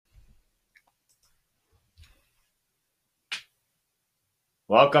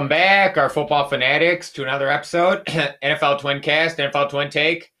Welcome back, our football fanatics, to another episode. NFL Twin Cast, NFL Twin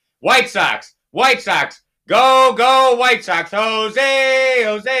Take. White Sox, go, go, White Sox. Jose,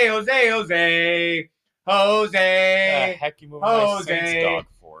 Jose, Jose, Jose, Jose. The heck you moving my Saints dog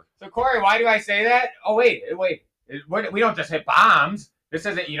for? So, Corey, why do I say that? Oh, wait. We don't just hit bombs. This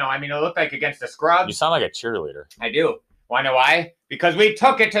isn't, it looked like against the Scrubs. You sound like a cheerleader. I do. Want to know why? Because we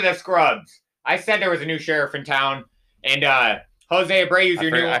took it to the Scrubs. I said there was a new sheriff in town, and Jose Abreu's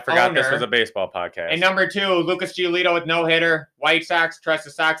your new owner. I forgot this was a baseball podcast. And number 2, Lucas Giolito with no hitter. White Sox, trust the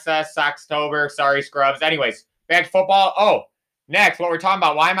success, Soxtober. Sorry, Scrubs. Anyways, back to football. Oh, next, what we're talking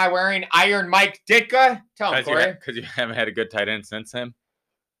about. Why am I wearing Iron Mike Ditka? Tell him, Corey. Because you haven't had a good tight end since him?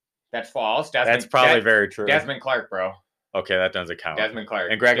 That's false. That's probably very true. Desmond Clark, bro. Okay, that doesn't count. Desmond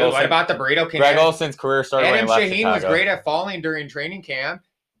Clark. And Greg Olsen. What about the burrito king? Greg Olsen's career started Adam when he left Shaheen Chicago. was great at falling during training camp.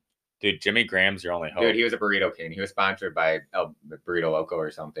 Dude, Jimmy Graham's your only hope. Dude, he was a burrito king. He was sponsored by El Burrito Loco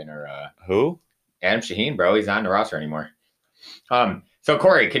or something. Or who? Adam Shaheen, bro. He's not on the roster anymore. So,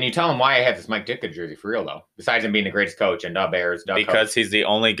 Corey, can you tell him why I have this Mike Ditka jersey for real, though? Besides him being the greatest coach and Bears. Because he's the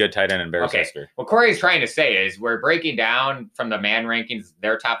only good tight end in Bears history. What Corey is trying to say is we're breaking down from the man rankings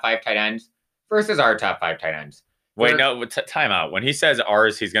their top 5 tight ends versus our top 5 tight ends. Wait, no, time out. When he says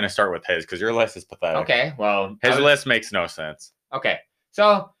ours, he's going to start with his because your list is pathetic. Okay, well. His list makes no sense. Okay,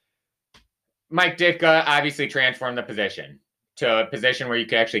 so Mike Ditka obviously transformed the position to a position where you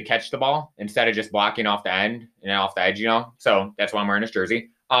could actually catch the ball instead of just blocking off the end and off the edge, So that's why I'm wearing his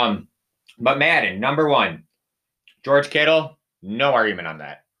jersey. But Madden, number 1, George Kittle, no argument on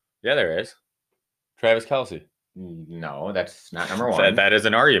that. Yeah, there is. Travis Kelce. No, that's not number 1. That is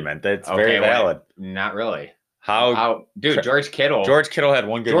an argument. That's very valid. Not really. Dude, George Kittle. George Kittle had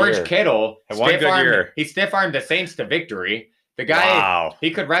one good year. George Kittle had one good year. He stiff-armed the Saints to victory. The guy, He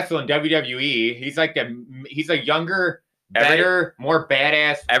could wrestle in WWE. He's a younger, better, more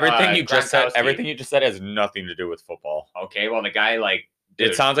badass. Everything you just said has nothing to do with football. Okay, well, the guy,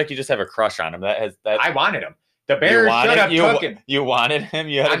 it sounds like you just have a crush on him. I wanted him. The Bears should have took him. You wanted him?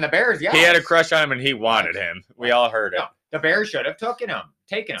 On the Bears, yeah. He had a crush on him, and he wanted him. We all heard it. No, the Bears should have taken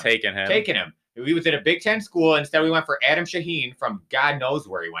him. He was at a Big Ten school. Instead, we went for Adam Shaheen from God knows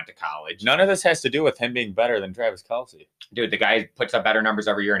where he went to college. None of this has to do with him being better than Travis Kelce. Dude, the guy puts up better numbers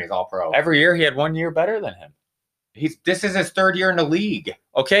every year, and he's all pro. Every year, he had 1 year better than him. This is his 3rd year in the league.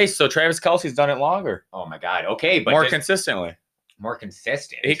 Okay, so Travis Kelce's done it longer. Oh, my God. Okay, but more consistently. More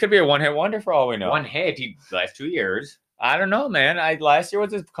consistent. He could be a one-hit wonder for all we know. One hit, the last 2 years. I don't know, man. Last year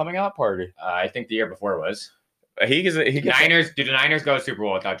was his coming out party. I think the year before was. Do the Niners go to Super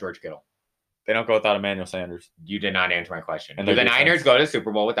Bowl without George Kittle? They don't go without Emmanuel Sanders. You did not answer my question. Do the Niners go to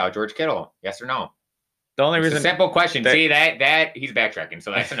Super Bowl without George Kittle? Yes or no? The only reason. It's a simple question. See, that he's backtracking,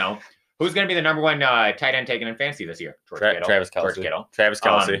 so that's a no. Who's going to be the number 1 tight end taken in fantasy this year? Travis Kelce. George Kittle. Travis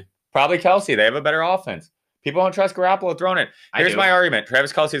Kelce. Probably Kelce. They have a better offense. People don't trust Garoppolo throwing it. Here's my argument.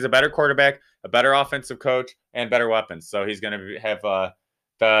 Travis Kelce is a better quarterback, a better offensive coach, and better weapons. So he's going to have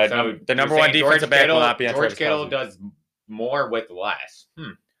the number 1 defensive back will not be on Travis Kelce. George Kittle does more with less.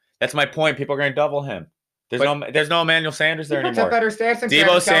 That's my point. People are going to double him. There's no Emmanuel Sanders there anymore. Better stats than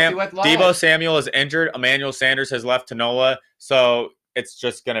Travis Kelce with less. Deebo Samuel is injured. Emmanuel Sanders has left to NOLA. So it's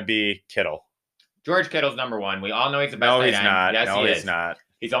just going to be Kittle. George Kittle's number 1. We all know he's the best tight end. Not. Yes, no, he he's is. not.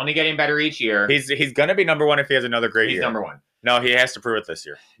 He's only getting better each year. He's going to be number 1 if he has another great year. He's number 1. No, he has to prove it this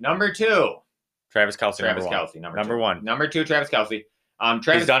year. Number 2. Travis Kelce. Number 1. Number 2, Travis Kelce.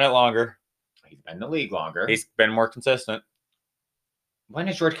 He's done it longer. He's been in the league longer. He's been more consistent. When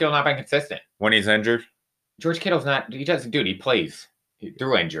has George Kittle not been consistent? When he's injured. George Kittle's not. He doesn't. Dude, he plays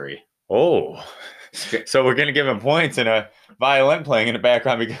through injury. Oh. So we're going to give him points and a violin playing in the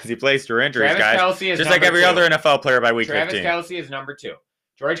background because he plays through injuries, Travis guys. Kelce is just like every other NFL player by week 15. Travis Kelce is number 2.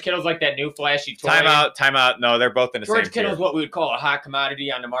 George Kittle's like that new flashy toy. Time out. No, they're both in the same tier. George Kittle's what we would call a hot commodity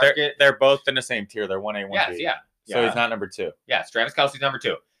on the market. They're both in the same tier. They're 1A, 1B. Yes, yeah. So he's not number 2. Yes, Travis Kelce's number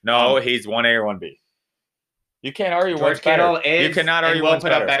 2. No, he's 1A or 1B. You can't argue George Kittle is. You cannot argue will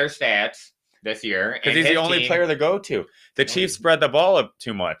put up better stats this year because he's the only player to go to. The Chiefs spread the ball up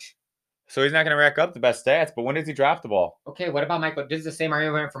too much, so he's not going to rack up the best stats. But when does he drop the ball? Okay, what about Michael? This is the same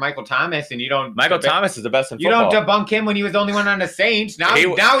argument for Michael Thomas, and you don't. Michael Thomas is the best in football. You don't debunk him when he was the only one on the Saints. Now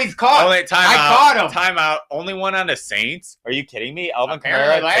he's caught. Caught him. Time out. Only one on the Saints? Are you kidding me? Alvin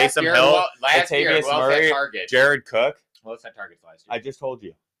Kamara, Taysom Hill, Latavius Murray, Jared Cook. Well, it's not targets last year. I just told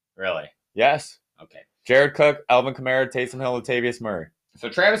you. Really? Yes. Okay. Jared Cook, Alvin Kamara, Taysom Hill, Latavius Murray. So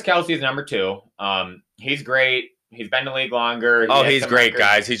Travis Kelce is number 2. He's great. He's been in the league longer. He's great,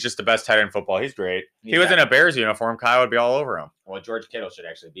 guys. He's just the best tight end in football. He's great. He was in a Bears uniform. Kyle would be all over him. Well, George Kittle should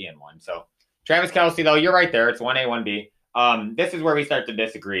actually be in one. So Travis Kelce, though, you're right there. It's 1A, 1B. This is where we start to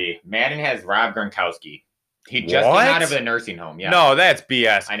disagree. Madden has Rob Gronkowski. He just came What? out of the nursing home. Yeah. No, that's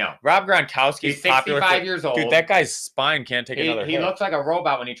BS. I know. Rob Gronkowski's He's popular 65 years old. Dude, that guy's spine can't take another He hit. looks like a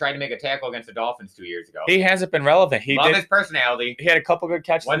robot when he tried to make a tackle against the Dolphins 2 years ago. He hasn't been relevant. Love his personality. He had a couple good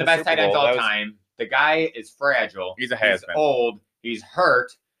catches. One of the best tight ends all time. The guy is fragile. He's a has-been. He's old. He's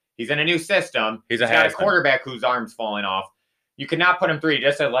hurt. He's in a new system. He's got a quarterback whose arm's falling off. You could not put him 3.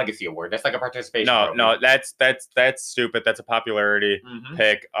 That's a legacy award. That's like a participation. No, that's stupid. That's a popularity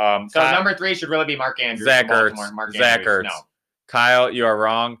pick. So number 3 should really be Mark Andrews. Zach Ertz. No. Kyle, you are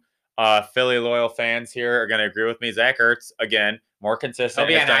wrong. Philly loyal fans here are going to agree with me. Zach Ertz, again, more consistent.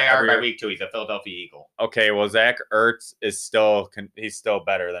 He'll be an IR by week 2. He's a Philadelphia Eagle. Okay, well, Zach Ertz is still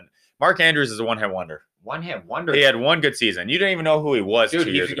better than Mark Andrews is a one-hit wonder. One-hit wonder. He had one good season. You didn't even know who he was. Dude,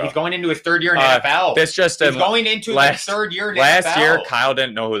 2 years ago. He's going into his 3rd year in NFL. That's just he's going into his 3rd year in last NFL. Year, Kyle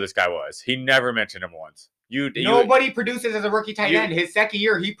didn't know who this guy was. He never mentioned him once. Nobody produces as a rookie tight end. His 2nd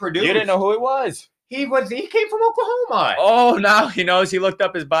year, he produced. You didn't know who he was. He came from Oklahoma. Oh, now he knows. He looked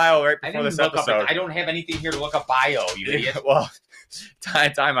up his bio right before this episode. I don't have anything here to look up bio, you idiot. Well,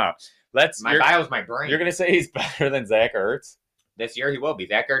 time out. My bio's my brain. You're going to say he's better than Zach Ertz? This year he will be.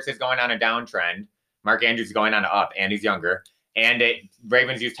 Zach Ertz is going on a downtrend. Mark Andrews is going on an up, and he's younger. And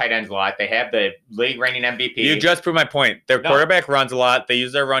Ravens use tight ends a lot. They have the league reigning MVP. You just proved my point. Their quarterback runs a lot. They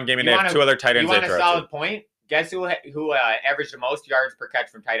use their run game, and they have 2 other tight ends. You want a solid point? Guess who averaged the most yards per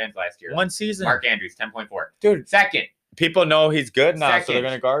catch from tight ends last year? One season. Mark Andrews, 10.4. Dude. Second. People know he's good now, so they're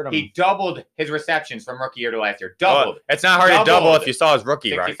going to guard him. He doubled his receptions from rookie year to last year. Doubled. It's not hard to double if you saw his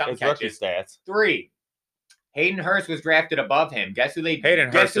rookie, right? His rookie stats. 3. Hayden Hurst was drafted above him. Guess who they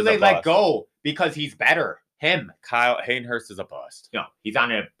let go because he's better? Him. Hayden Hurst is a bust. No, he's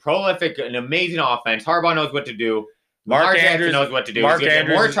on a prolific, an amazing offense. Harbaugh knows what to do. Mark Andrews knows what to do. He's getting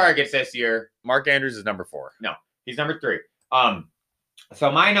more targets this year. Mark Andrews is number 4. No, he's number 3. So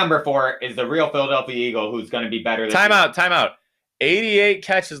my number 4 is the real Philadelphia Eagle, who's going to be better. Time out. 88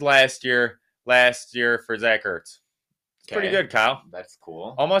 catches last year for Zach Ertz. It's pretty good, Kyle. That's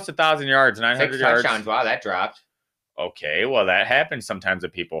cool. Almost 1,000 yards, 900 yards. Touchdowns. Wow, that dropped. Okay, well, that happens sometimes to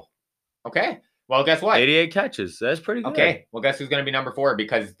people. Okay. Well, guess what? 88 catches. That's pretty good. Okay. Well, guess who's going to be number 4?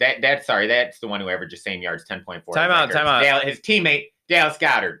 Because that's the one who averaged the same yards, 10.4. Time out. His teammate, Dallas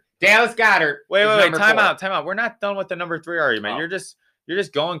Goedert. Wait. Time out. We're not done with the number 3 argument. Oh. You're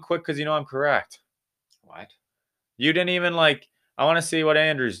just going quick because you know I'm correct. What? You didn't even I want to see what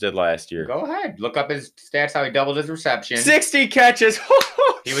Andrews did last year. Go ahead. Look up his stats, how he doubled his reception. 60 catches.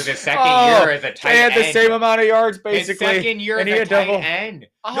 He was his 2nd year as a tight end. They had the same amount of yards, basically. His 2nd year as a tight end.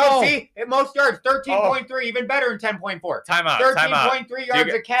 No, see? Most yards, 13.3. Even better than 10.4. Time out. 13.3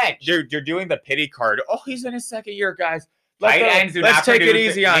 yards a catch. You're doing the pity card. Oh, he's in his 2nd year, guys. Let's take it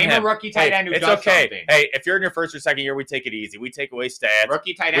easy on him. Name a rookie tight end who does something. Hey, if you're in your 1st or 2nd year, we take it easy. We take away stats.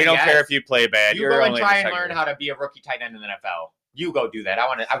 Rookie tight end, we don't care if you play bad. You go and try and learn how to be a rookie tight end in the NFL. You go do that.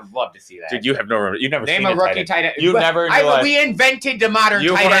 I would love to see that. Dude, you have no. You never name a rookie tight end. You never. We invented the modern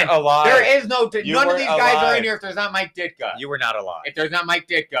tight end. Alive. There is no. None of these guys are in here if there's not Mike Ditka. You were not alive. If there's not Mike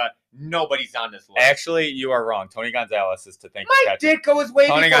Ditka, nobody's on this list. Actually, you are wrong. Tony Gonzalez is to thank. Mike Ditka was way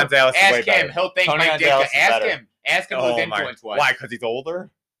Tony Gonzalez. Ask him. He'll thank Mike Ditka. Ask him whose influence was. Why? Because he's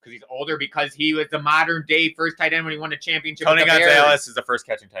older. Because he was the modern day first tight end when he won a championship. Tony Gonzalez is the first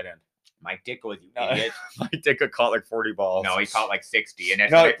catching tight end. Mike Ditka was idiot. Mike Ditka caught 40 balls. No, he caught 60, and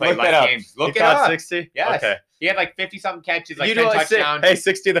that's why they played less games. Look it up. 60? Yes. Okay. He had 50-something catches, 10 touchdowns. Hey,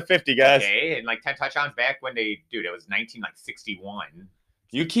 60 to 50, guys. Okay, and 10 touchdowns back when it was 1961.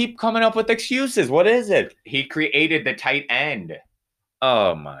 You keep coming up with excuses. What is it? He created the tight end.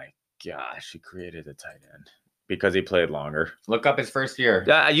 Oh, my gosh. He created the tight end. Because he played longer. Look up his first year.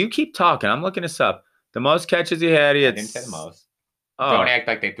 You keep talking. I'm looking this up. The most catches he had, I didn't say the most. Oh. Don't act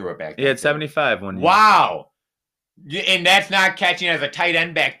like they threw it back. He had 75 one year. Wow. And that's not catching as a tight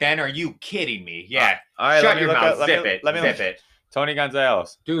end back then? Are you kidding me? Yeah. All right. Shut your mouth. Zip it. Tony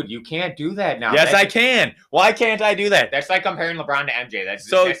Gonzalez. Dude, you can't do that now. Yes, I can. Why can't I do that? That's like comparing LeBron to MJ.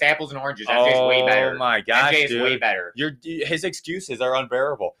 That's apples and oranges. MJ's way better. Oh, my gosh, MJ is way better. His excuses are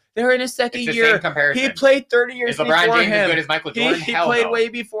unbearable. They're in his 2nd year. Same comparison. He played 30 years before him. Is LeBron James as good as Michael Jordan? He played way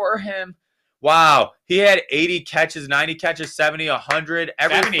before him. Wow. He had 80 catches, 90 catches, 70, 100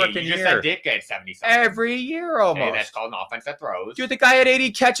 every freaking year. You just said Ditka had 70 something. Every year almost. Hey, that's called an offense that throws. Dude, the guy had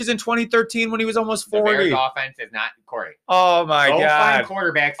 80 catches in 2013 when he was almost 40. The Bears offense is not Corey. Oh, my God. Go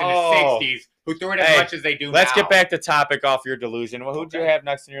find quarterbacks in the 60s who threw it as much as they do now. Let's get back to topic off your delusion. Well, who'd you have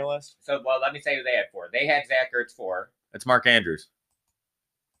next on your list? So, let me say who they had 4. They had Zach Ertz 4. It's Mark Andrews.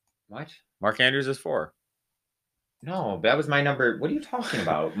 What? Mark Andrews is 4. No, that was my number. What are you talking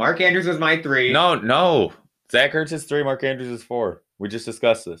about? Mark Andrews was my 3. No. Zach Ertz is 3. Mark Andrews is 4. We just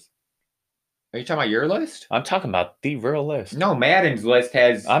discussed this. Are you talking about your list? I'm talking about the real list. No, Madden's list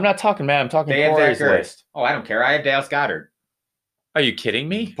has. I'm not talking Matt. I'm talking They have Corey's Zach Ertz. list. Oh, I don't care. I have Dallas Goedert. Are you kidding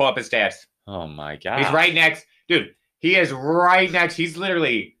me? Pull up his stats. Oh my god. He's right next, dude. He is right next. He's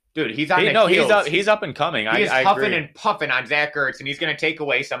literally, dude. He's on the heels. He's up and coming. He is I huffing agree. and puffing on Zach Ertz, and he's going to take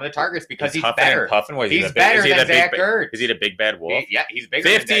away some of the targets because he's huffing better. And puffing. What, he's better than Zach Ertz. Is he the big bad wolf? Yeah, he's bigger.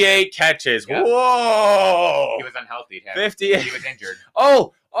 58 catches. Yep. Whoa. He was unhealthy. 58. He was injured.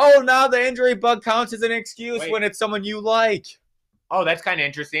 Oh, now the injury bug counts as an excuse when it's someone you like. Oh, that's kind of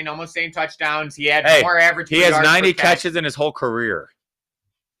interesting. Almost same touchdowns. He had more average. He has 90 catches in his whole career.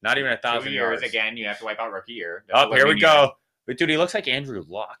 Not even 1,000 yards. Again, you have to wipe out rookie year. Oh, here we go. But dude, he looks like Andrew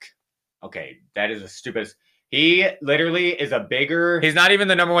Luck. Okay, that is the stupidest. He literally is a bigger. He's not even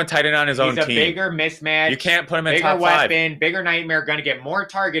the number 1 tight end on his own team. He's a bigger mismatch. You can't put him in bigger top 5. Weapon, bigger nightmare, going to get more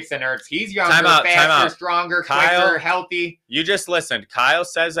targets than Ertz. He's younger, faster, stronger, quicker, healthy. You just listened. Kyle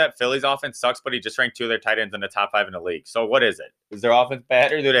says that Philly's offense sucks, but he just ranked 2 of their tight ends in the top 5 in the league. So what is it? Is their offense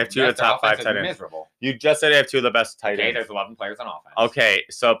bad, or do they have 2 of the top 5 tight ends? Miserable. You just said they have 2 of the best tight ends. Okay, there's 11 players on offense. Okay,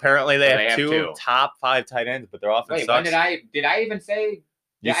 so apparently they have 2 top 5 tight ends, but their offense sucks. When did I even say?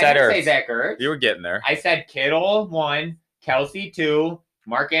 You said Ertz. I didn't say Zach Ertz. You were getting there. I said Kittle 1, Kelsey 2,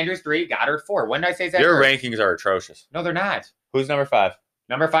 Mark Andrews 3, Goddard 4. When did I say Zach Your Ertz? rankings are atrocious. No, they're not. Who's number 5?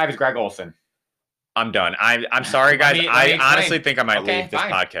 Number 5 is Greg Olsen. I'm done. I'm sorry, guys. I honestly think I might leave this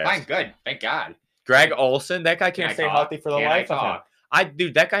podcast. Fine, good. Thank God. Greg Olsen, that guy can't stay healthy for the life of him.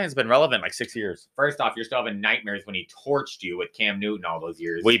 Dude, that guy has been relevant like 6 years. First off, you're still having nightmares when he torched you with Cam Newton all those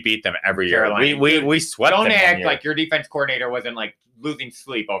years. We beat them every year. We swept them. Don't act like your defense coordinator wasn't like losing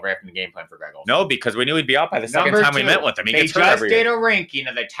sleep over having the game plan for Greg Olsen. No, because we knew he'd be out by the second time we met with him. He they just did a ranking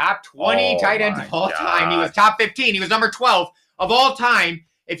of the top 20 tight ends of all time. He was top 15. He was number 12 of all time.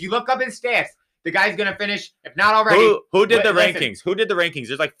 If you look up his stats, the guy's going to finish, if not already. Who did the rankings? Who did the rankings?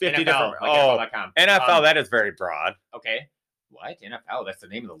 There's like 50 different. NFL, that is very broad. Okay. What? NFL? That's the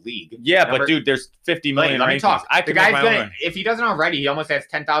name of the league. Yeah, but dude, there's 50 million Let me rankings. talk. The guy's going to, if he doesn't already, he almost has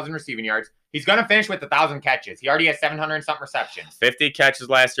 10,000 receiving yards. He's going to finish with 1,000 catches. He already has 700 and something receptions. 50 catches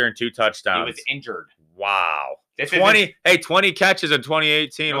last year and 2 touchdowns. He was injured. Wow. 20 catches in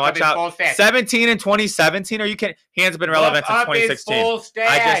 2018. Watch out. 17 in 2017. Are you kidding? He hasn't been relevant since 2016. Full stats.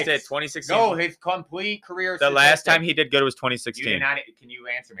 I just did 2016. No, his complete career statistics. Last time he did good was 2016. You did not. Can you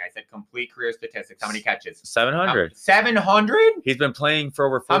answer me? I said complete career statistics. How many catches? 700. 700? He's been playing for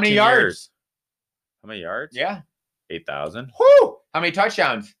over 14 How many yards? How many yards? Yeah. 8,000. Whoo! How many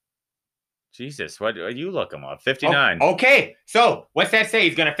touchdowns? Jesus, what you look him up? 59. Oh, okay. So what's that say?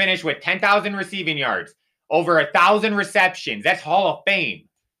 He's going to finish with 10,000 receiving yards. Over 1,000 receptions. That's Hall of Fame.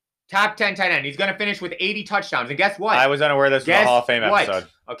 Top 10 tight end. He's going to finish with 80 touchdowns. And guess what? I was unaware this was a Hall of Fame episode.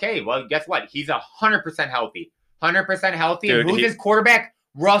 Okay, well, guess what? He's 100% healthy. 100% healthy. Dude, and who's his quarterback?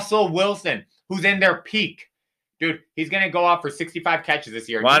 Russell Wilson, who's in their peak. Dude, he's going to go off for 65 catches this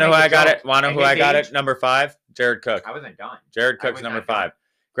year. Wanna know who I got it? Wanna know who I got it? Number 5, Jared Cook. I wasn't done. Jared Cook's number 5.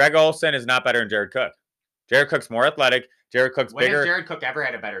 Greg Olsen is not better than Jared Cook. Jared Cook's more athletic. Jared Cook's bigger. When has Jared Cook ever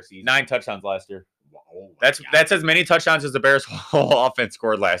had a better season? 9 touchdowns last year. That's as many touchdowns as the Bears' whole offense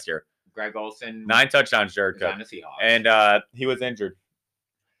scored last year. Greg Olsen. 9 touchdowns, Jared Cook. On the Seahawks. And he was injured.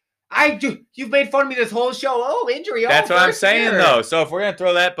 You've made fun of me this whole show. Oh, injury. That's what I'm saying, though. So if we're going to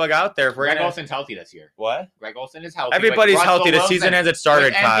throw that bug out there. Greg Olsen's healthy this year. What? Greg Olsen is healthy. Everybody's healthy. The season hasn't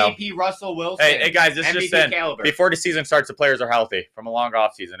started, Kyle. MVP Russell Wilson. Hey, guys, this just said before the season starts, the players are healthy from a long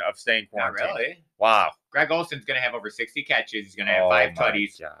offseason of staying quarantined. Not really. Wow. Greg Olsen's going to have over 60 catches. He's going to have 5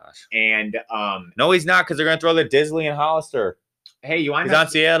 tutties. Gosh. And no, he's not, because they're going to throw the Disley and Hollister. Hey, you want he's on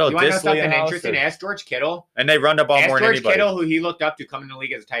Seattle. You want to know Disley something interesting? Ask George Kittle. And they run the ball more than anybody. George Kittle, who he looked up to coming in the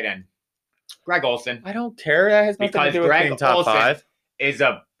league as a tight end. Greg Olsen. I don't care. That has nothing to do with being top 5.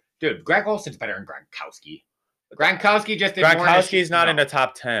 Greg Olsen's better than Gronkowski. Gronkowski just did Gronkowski's not in the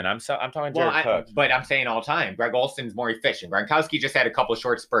top 10. I'm talking Jared Cook. But I'm saying all time. Greg Olsen's more efficient. Gronkowski just had a couple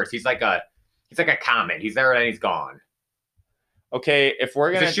short spurts. He's like a comet. He's there and he's gone. Okay, he's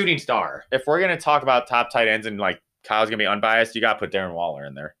a shooting star. If we're gonna talk about top tight ends and like Kyle's gonna be unbiased, you gotta put Darren Waller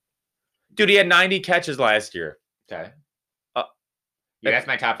in there. Dude, he had 90 catches last year. Okay. That's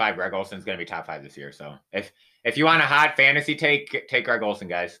my top 5. Greg Olsen's going to be top 5 this year. So if you want a hot fantasy take Greg Olsen,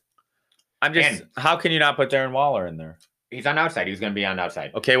 guys. How can you not put Darren Waller in there? He's on the outside. He's going to be on the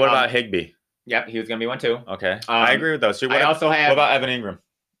outside. Okay, what about Higbee? Yep, he was going to be one too. Okay, I agree with those. So what about Evan Ingram?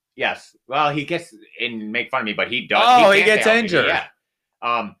 Yes. Well, he gets and make fun of me, but he does. Oh, he gets injured.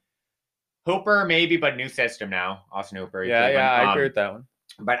 Yeah. Hooper maybe, but new system now. Austin Hooper. Yeah, I agree with that one.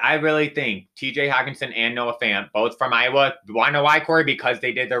 But I really think T.J. Hockenson and Noah Fant, both from Iowa, want to know why, Corey? Because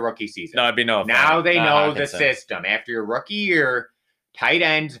they did their rookie season. No, it'd be Noah Fant. Now they know Hockenson. the system. After your rookie year, tight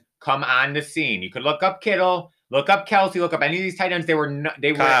ends come on the scene. You could look up Kittle, look up Kelsey, look up any of these tight ends. They were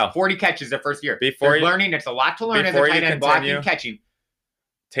Kyle, 40 catches their first year. Before They're learning. It's a lot to learn as a tight end, blocking and catching.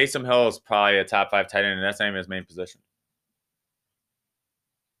 Taysom Hill is probably a top 5 tight end, and that's not even his main position.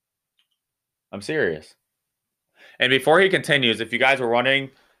 I'm serious. And before he continues, if you guys were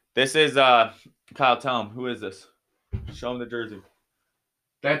wondering, this is Kyle, tell him, who is this? Show him the jersey.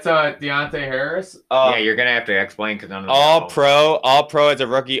 That's Deontay Harris. Yeah, you're gonna have to explain because none of them all pro as a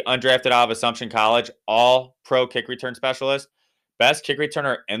rookie, undrafted out of Assumption College, all pro kick return specialist, best kick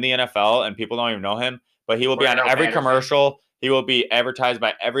returner in the NFL, and people don't even know him, but he will be on every commercial. He will be advertised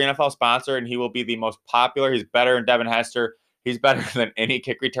by every NFL sponsor, and he will be the most popular. He's better than Devin Hester. He's better than any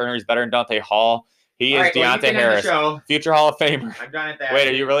kick returner. He's better than Dante Hall. He is Deontay Harris, future Hall of Famer. I'm done at that. Wait,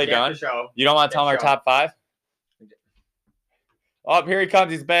 are you really done? You don't want to tell him our top 5? Oh, here he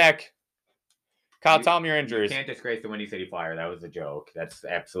comes. He's back. Kyle, tell him your injuries. You can't disgrace the Windy City Flyer. That was a joke. That's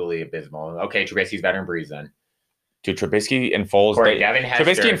absolutely abysmal. Okay, Trubisky's better than Breeze then. Dude, Trubisky and Foles.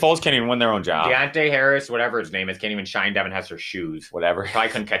 Trubisky and Foles can't even win their own job. Deontay Harris, whatever his name is, can't even shine Devin Hester's shoes. Whatever. Probably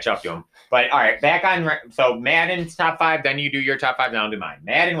couldn't catch up to him. But all right, back on. So Madden's top 5. Then you do your top 5. Then I'll do mine.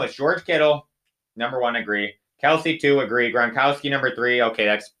 Madden was George Kittle, number 1. Agree. Kelsey 2. Agree. Gronkowski number 3. Okay,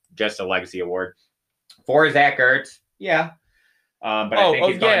 that's just a legacy award. 4 is Zach Ertz. Yeah. But I think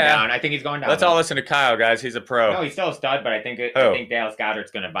he's going down. I think he's going down. Let's all listen to Kyle, guys. He's a pro. No, he's still a stud, but I think Dallas Goedert's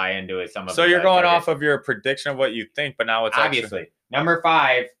going to buy into it. So you're going off of your prediction of what you think, but now it's obviously number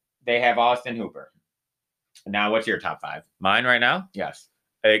 5. They have Austin Hooper. Now, what's your top 5? Mine right now? Yes.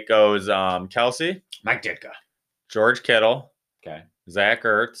 It goes Kelsey, Mike Ditka, George Kittle, okay, Zach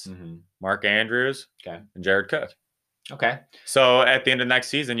Ertz, Mark Andrews, okay, and Jared Cook. Okay. So at the end of next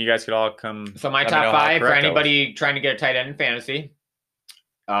season, you guys could all come. So my top 5 for anybody trying to get a tight end in fantasy.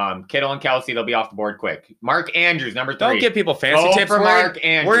 Kittle and Kelsey, they'll be off the board quick. Mark Andrews, number 3. Don't give people fantasy tips. For Mark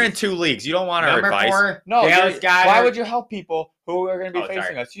Andrews. We're in 2 leagues. You don't want our advice. Number 4, no, Dallas Goedert. Why would you help people who are going to be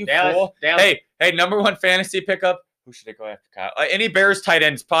facing us? You fool. Hey, number 1 fantasy pickup. Who should I go after, Kyle? Any Bears tight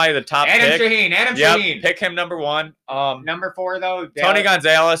end is probably the top Adam pick. Adam Shaheen. Pick him number 1. Number 4, though. Tony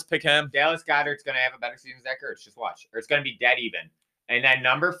Gonzalez, pick him. Dallas Goedert's going to have a better season than Zach Ertz. Just watch. Or it's going to be dead even. And then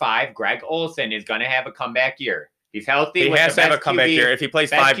number 5, Greg Olsen is going to have a comeback year. He's healthy. He has to have a comeback year. If he plays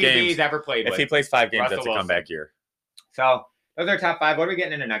 5 games. Ever played if he plays 5 games, that's a comeback year. So those are top 5. What are we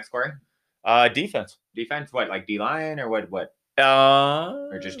getting into next, Corey? Defense. Defense? What, like D-line or what?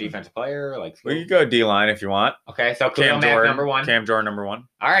 Or just defensive player? Well, you go D-line if you want. Okay, so Cam Jordan, number 1. Cam Jordan, number 1.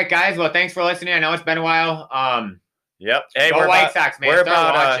 All right, guys. Well, thanks for listening. I know it's been a while. Yep. Hey, go White Sox, man. We're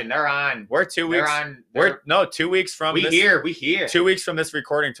watching. They're on. We're 2 weeks. We're 2 weeks from. We here. 2 weeks from this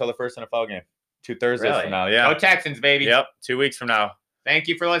recording till the first NFL game. 2 Thursdays from now. Yeah. Go Texans, baby. Yep. 2 weeks from now. Thank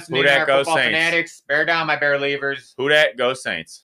you for listening to our Football Fanatics. Bear down, my Bear Leavers. Who dat? Go Saints.